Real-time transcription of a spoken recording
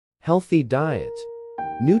Healthy diet.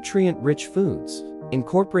 Nutrient-rich foods.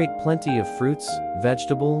 Incorporate plenty of fruits,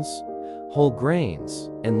 vegetables, whole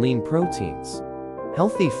grains, and lean proteins.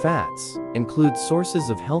 Healthy fats. Include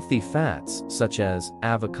sources of healthy fats such as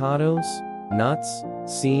avocados, nuts,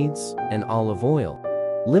 seeds, and olive oil.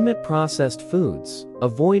 Limit processed foods.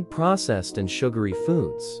 Avoid processed and sugary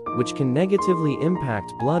foods, which can negatively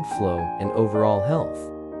impact blood flow and overall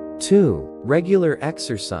health. 2. Regular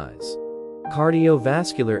exercise.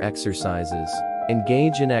 Cardiovascular exercises.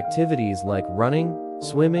 Engage in activities like running,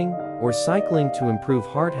 swimming, or cycling to improve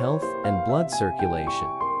heart health and blood circulation.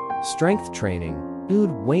 Strength training. Do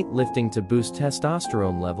weightlifting to boost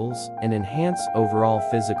testosterone levels and enhance overall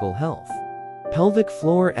physical health. Pelvic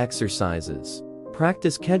floor exercises.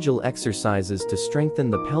 Practice Kegel exercises to strengthen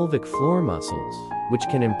the pelvic floor muscles, which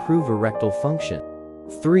can improve erectile function.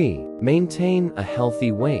 3. Maintain a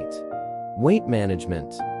healthy weight. Weight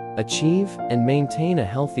management. Achieve and maintain a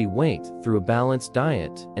healthy weight through a balanced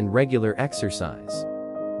diet and regular exercise.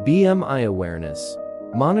 BMI awareness.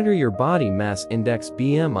 Monitor your body mass index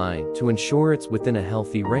BMI to ensure it's within a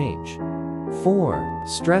healthy range. 4.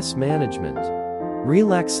 Stress management.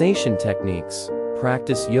 Relaxation techniques.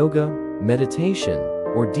 Practice yoga, meditation,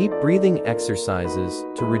 or deep breathing exercises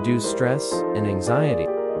to reduce stress and anxiety.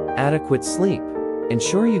 Adequate sleep.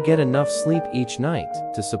 Ensure you get enough sleep each night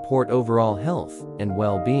to support overall health and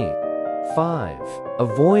well-being. 5.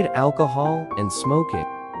 Avoid alcohol and smoking.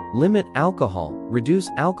 Limit alcohol. Reduce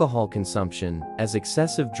alcohol consumption, as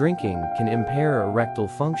excessive drinking can impair erectile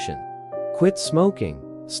function. Quit smoking.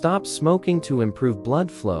 Stop smoking to improve blood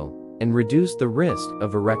flow and reduce the risk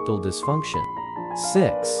of erectile dysfunction.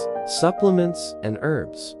 6. Supplements and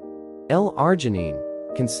herbs. L-arginine.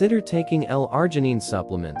 Consider taking L-arginine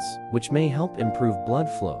supplements, which may help improve blood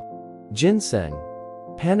flow. Ginseng.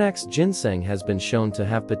 Panax ginseng has been shown to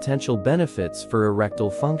have potential benefits for erectile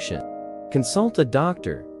function. Consult a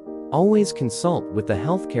doctor. Always consult with a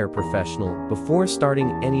healthcare professional before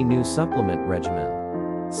starting any new supplement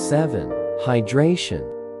regimen. 7.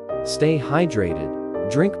 Hydration. Stay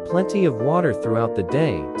hydrated. Drink plenty of water throughout the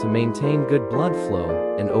day to maintain good blood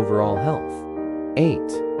flow and overall health. 8.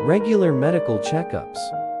 Regular medical checkups.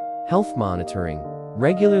 Health monitoring.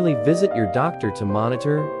 Regularly visit your doctor to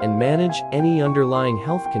monitor and manage any underlying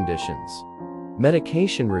health conditions.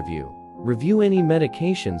 Medication review. Review any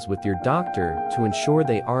medications with your doctor to ensure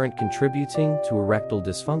they aren't contributing to erectile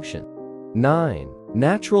dysfunction. 9.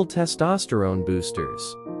 Natural testosterone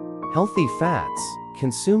boosters. Healthy fats.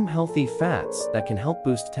 Consume healthy fats that can help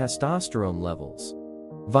boost testosterone levels.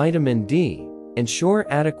 Vitamin D. Ensure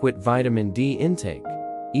adequate vitamin D intake,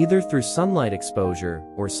 either through sunlight exposure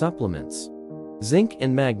or supplements. Zinc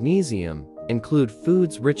and magnesium. Include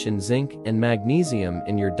foods rich in zinc and magnesium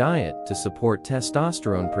in your diet to support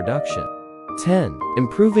testosterone production. 10.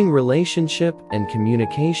 Improving relationship and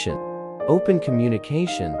communication. Open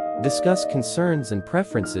communication. Discuss concerns and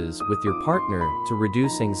preferences with your partner to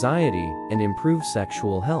reduce anxiety and improve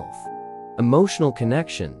sexual health. Emotional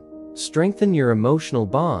connection. Strengthen your emotional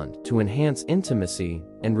bond to enhance intimacy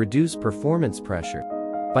and reduce performance pressure.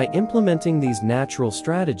 By implementing these natural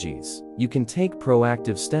strategies, you can take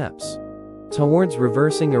proactive steps towards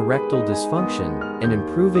reversing erectile dysfunction and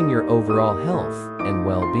improving your overall health and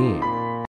well-being.